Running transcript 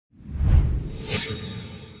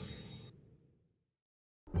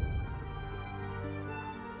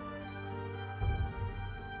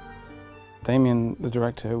Damien, the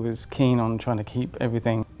director, was keen on trying to keep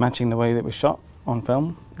everything matching the way that it was shot on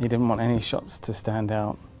film. He didn't want any shots to stand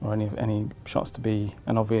out or any shots to be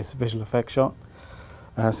an obvious visual effect shot.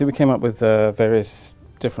 So we came up with various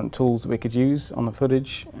different tools that we could use on the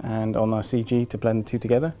footage and on our CG to blend the two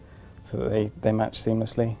together so that they matched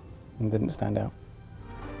seamlessly and didn't stand out.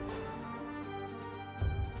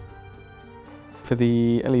 For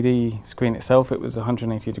the LED screen itself, it was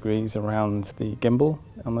 180 degrees around the gimbal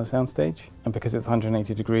on the soundstage. And because it's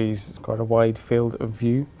 180 degrees, it's quite a wide field of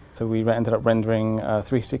view. So we ended up rendering a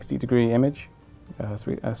 360-degree image,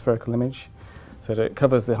 a spherical image, so that it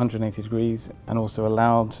covers the 180 degrees and also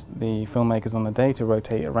allowed the filmmakers on the day to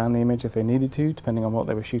rotate around the image if they needed to, depending on what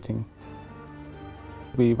they were shooting.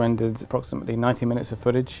 We rendered approximately 90 minutes of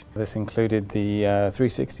footage. This included the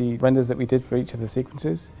 360 renders that we did for each of the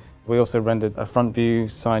sequences. We also rendered a front view,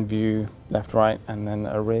 side view, left, right, and then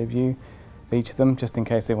a rear view for each of them, just in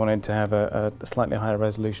case they wanted to have a slightly higher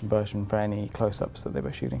resolution version for any close-ups that they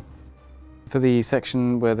were shooting. For the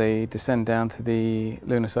section where they descend down to the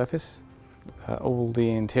lunar surface, all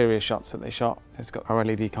the interior shots that they shot, it's got our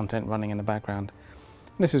LED content running in the background.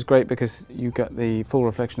 This was great because you got the full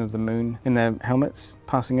reflection of the moon in their helmets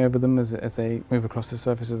passing over them as they move across the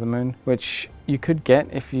surface of the moon, which you could get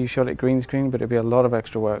if you shot it green screen, but it'd be a lot of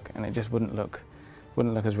extra work and it just wouldn't look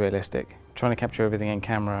as realistic. Trying to capture everything in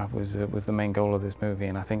camera was the main goal of this movie,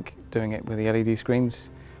 and I think doing it with the LED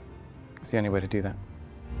screens is the only way to do that.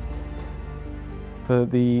 For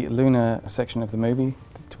the lunar section of the movie,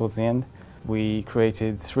 towards the end, we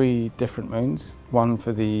created 3 different moons, one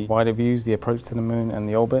for the wider views, the approach to the moon and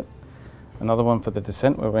the orbit, another one for the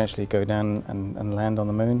descent where we actually go down and land on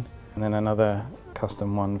the moon, and then another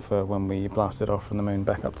custom one for when we blasted off from the moon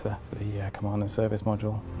back up to the command and service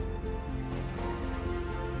module.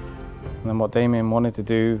 And then what Damien wanted to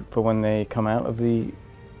do for when they come out of the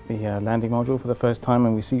landing module for the first time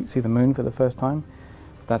and we see the moon for the first time,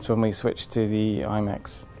 that's when we switched to the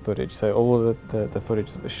IMAX footage. So all of the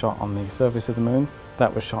footage that was shot on the surface of the moon,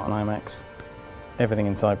 that was shot on IMAX. Everything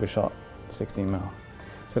inside was shot 16mm.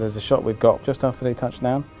 So there's a shot we've got just after they touch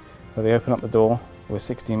down, where they open up the door with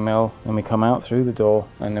 16mm, and we come out through the door,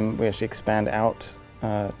 and then we actually expand out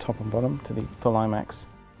top and bottom to the full IMAX,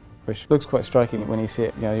 which looks quite striking when you see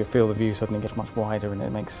it. You know, you feel the view suddenly gets much wider, and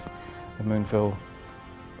it makes the moon feel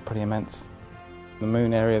pretty immense. The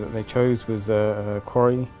moon area that they chose was a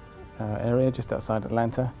quarry area just outside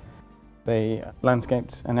Atlanta. They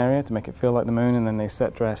landscaped an area to make it feel like the moon, and then they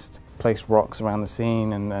set dressed, placed rocks around the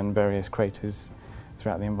scene and various craters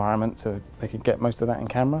throughout the environment so they could get most of that in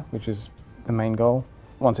camera, which was the main goal.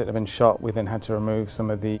 Once it had been shot, we then had to remove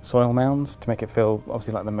some of the soil mounds to make it feel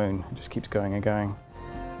obviously like the moon. It just keeps going and going.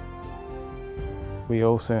 We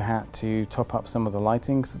also had to top up some of the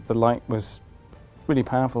lighting, so the light was really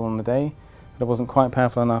powerful on the day, but it wasn't quite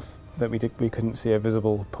powerful enough that we couldn't see a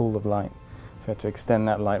visible pool of light. So we had to extend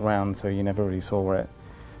that light round so you never really saw where it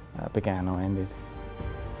began or ended.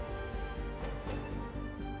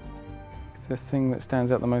 The thing that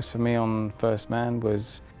stands out the most for me on First Man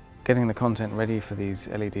was getting the content ready for these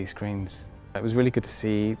LED screens. It was really good to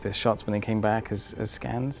see the shots when they came back as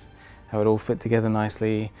scans, how it all fit together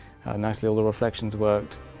nicely, how nicely all the reflections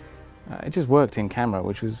worked. It just worked in camera,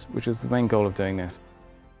 which was the main goal of doing this.